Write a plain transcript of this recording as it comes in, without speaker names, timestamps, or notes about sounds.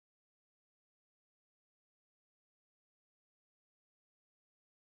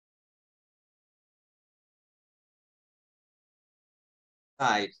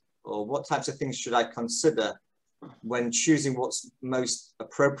decide, or what types of things should I consider when choosing what's most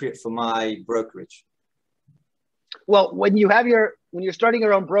appropriate for my brokerage? Well, when you're starting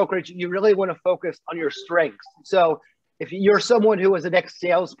your own brokerage, you really want to focus on your strengths. So if you're someone who was an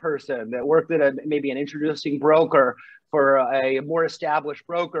ex-salesperson that worked at maybe an introducing broker for a more established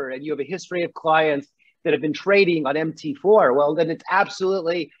broker, and you have a history of clients that have been trading on MT4, well, then it's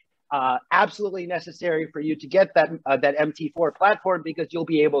absolutely necessary for you to get that MT4 platform, because you'll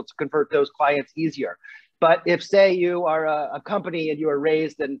be able to convert those clients easier. But if, say, you are a company and you are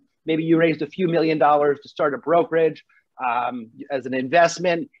raised, and maybe you raised a few $1 million to start a brokerage as an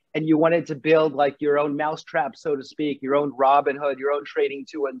investment, and you wanted to build like your own mousetrap, so to speak, your own Robinhood, your own Trading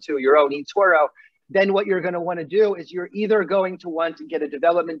 212, your own eToro, then what you're going to want to do is you're either going to want to get a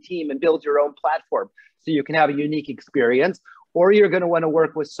development team and build your own platform so you can have a unique experience, or you're going to want to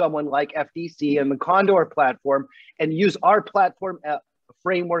work with someone like FDC and the Condor platform and use our platform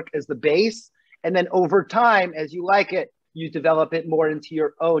framework as the base. And then over time, as you like it, you develop it more into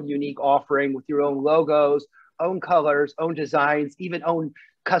your own unique offering with your own logos, own colors, own designs, even own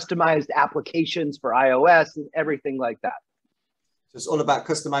customized applications for iOS and everything like that. So it's all about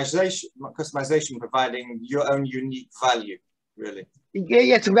customization, providing your own unique value, really.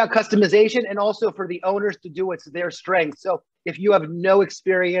 Yeah, it's about customization, and also for the owners to do what's their strength. So if you have no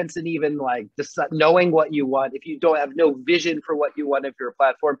experience in even like knowing what you want, if you don't have no vision for what you want of your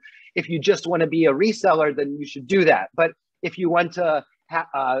platform, if you just want to be a reseller, then you should do that. But if you want to,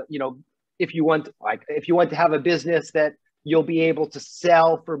 if you want to have a business that you'll be able to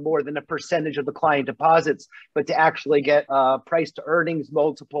sell for more than a percentage of the client deposits, but to actually get a price to earnings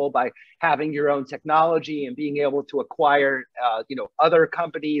multiple by having your own technology and being able to acquire, other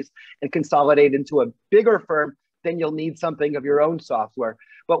companies and consolidate into a bigger firm, then you'll need something of your own software.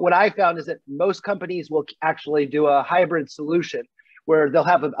 But what I found is that most companies will actually do a hybrid solution where they'll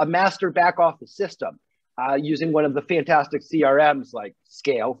have a master back office system using one of the fantastic CRMs like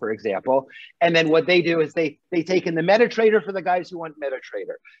Scale, for example. And then what they do is they take in the MetaTrader for the guys who want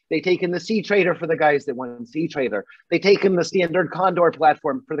MetaTrader. They take in the CTrader for the guys that want CTrader. They take in the standard Condor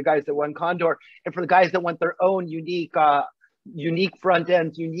platform for the guys that want Condor. And for the guys that want their own unique front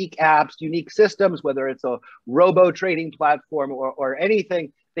ends, unique apps, unique systems, whether it's a robo trading platform or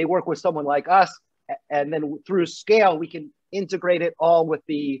anything, they work with someone like us. And then through Scale, we can integrate it all with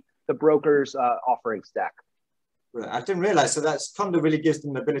the broker's offering stack. I didn't realize. So that's Condor really gives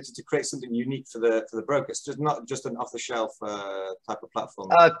them the ability to create something unique for the brokers, just not just an off-the-shelf type of platform.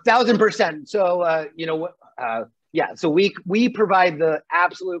 1000%. So yeah. So we provide the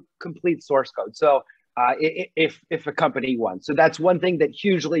absolute complete source code. So if a company wants, so that's one thing that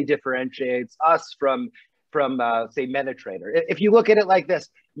hugely differentiates us from say MetaTrader. If you look at it like this,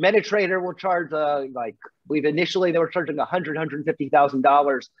 MetaTrader will charge I believe initially they were charging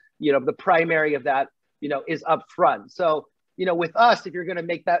 $150,000. The primary of that, is upfront. So, with us, if you're going to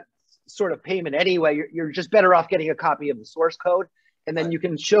make that sort of payment anyway, you're just better off getting a copy of the source code. And then you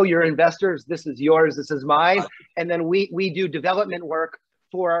can show your investors, this is yours, this is mine. And then we do development work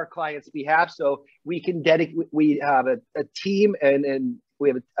for our clients' behalf. So we can we have a team and we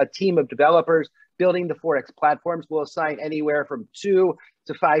have a team of developers building the Forex platforms. We'll assign anywhere from 2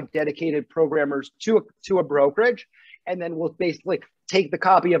 to 5 dedicated programmers to a brokerage. And then we'll basically take the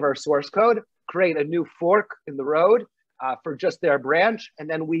copy of our source code, create a new fork in the road for just their branch. And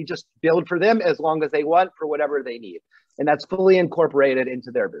then we just build for them as long as they want for whatever they need. And that's fully incorporated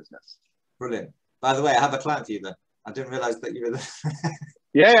into their business. Brilliant. By the way, I have a client for you then. I didn't realize that you were the...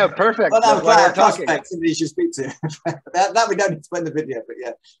 Yeah, perfect. Well, that was a prospect, somebody you should speak to. that we don't need to put in the video, but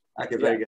yeah. Okay, very good.